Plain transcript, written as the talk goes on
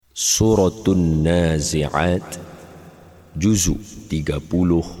Suratun Nazi'at, Juzuk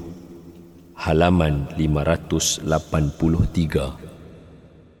 30, halaman 583.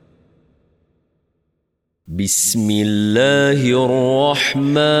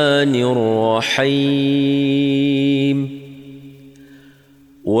 Bismillahirrahmanirrahim.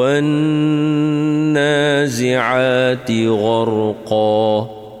 Wan-nazi'ati gharqa,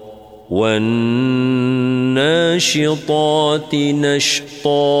 wan-nashitati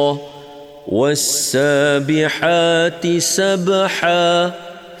nashta, was-sabihati sabha,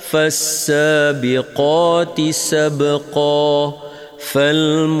 fas-sabiqati sabqa,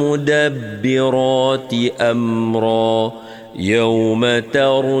 fal-mudabbirati amra, yawma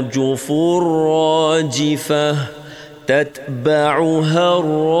tarjufu ar-rajifah, تتبعها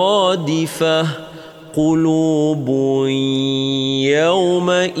الرادفة، قلوب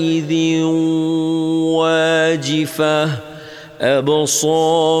يومئذ واجفة،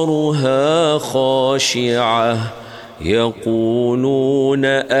 أبصارها خاشعة، يقولون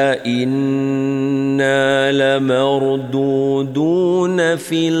أئنا لمردودون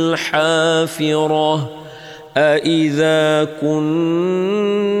في الحافرة، أإذا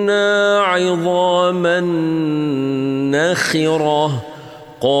كنا عظاما نخرة،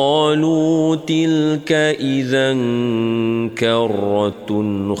 قالوا تلك إذا كرة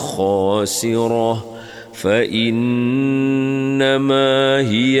خاسرة، فإنما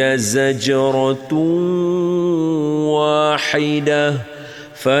هي زجرة واحدة،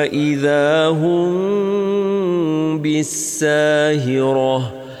 فإذا هم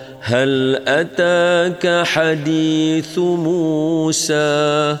بالساهرة. هل أتاك حديث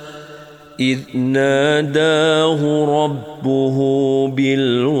موسى إذ ناداه ربه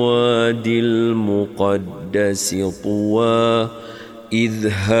بالواد المقدس طوى،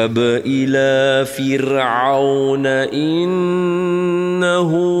 اذهب إلى فرعون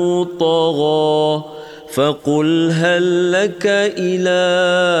إنه طغى، فقل هل لك إلى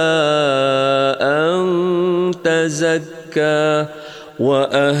أن تزكى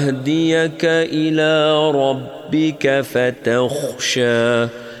وأهديك إلى ربك فتخشى،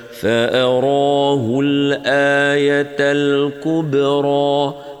 فأراه الآية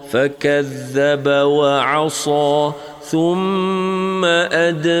الكبرى فكذب وعصى، ثم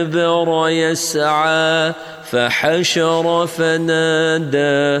أدبر يسعى، فحشر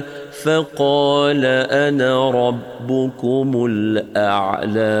فنادى، فقال أنا ربكم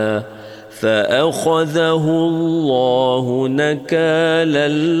الأعلى، فأخذه الله نكال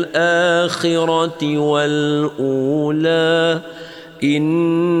الآخرة والأولى،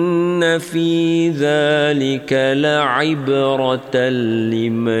 إن في ذلك لعبرة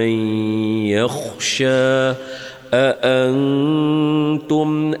لمن يخشى. أأنتم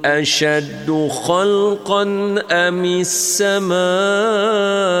أشد خلقا أم السماء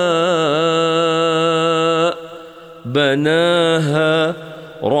بناها،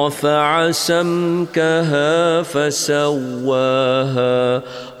 رفع سمكها فسواها،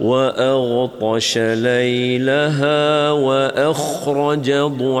 وأغطش ليلها وأخرج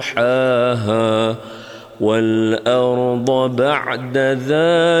ضحاها، والأرض بعد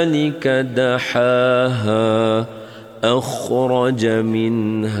ذلك دحاها، أخرج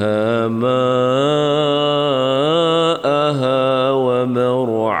منها ماءها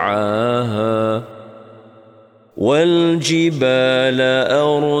ومرعاها، والجبال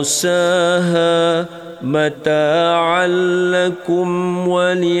أرساها متاعا لكم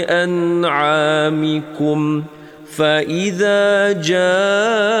ولأنعامكم، فإذا جاءت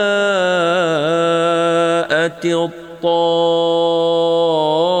الطامة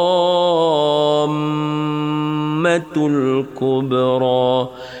الكبرى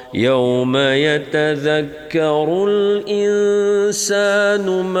يوم يتذكر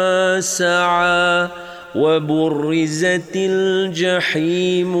الإنسان ما سعى، وبرزت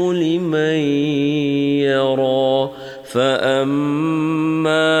الجحيم لمن يرى،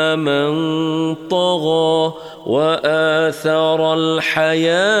 فأما من طغى وآثر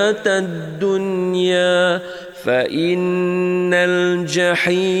الحياة الدنيا، فإن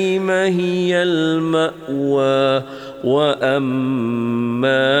الجحيم هي المأوى،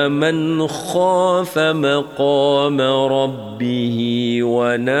 وأما من خاف مقام ربه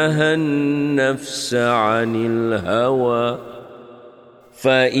ونهى النفس عن الهوى،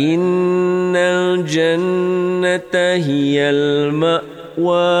 فإن الجنة هي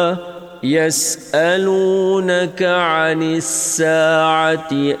المأوى. يسألونك عن الساعة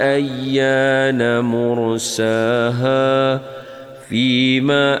أيان مرساها،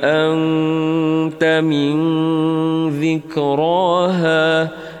 فيما أنت من ذكراها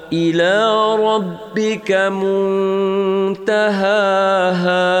إلى ربك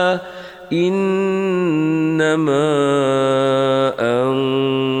منتهاها إنما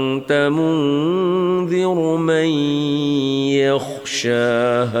أنت منذر من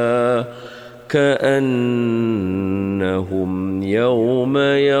يخشاها كأنهم يوم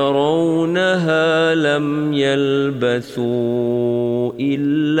يرونها لم يلبثوا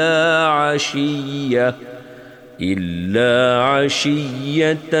إلا عشية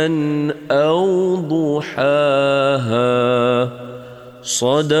أو ضحاها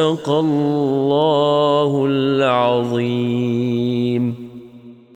صدق الله العظيم.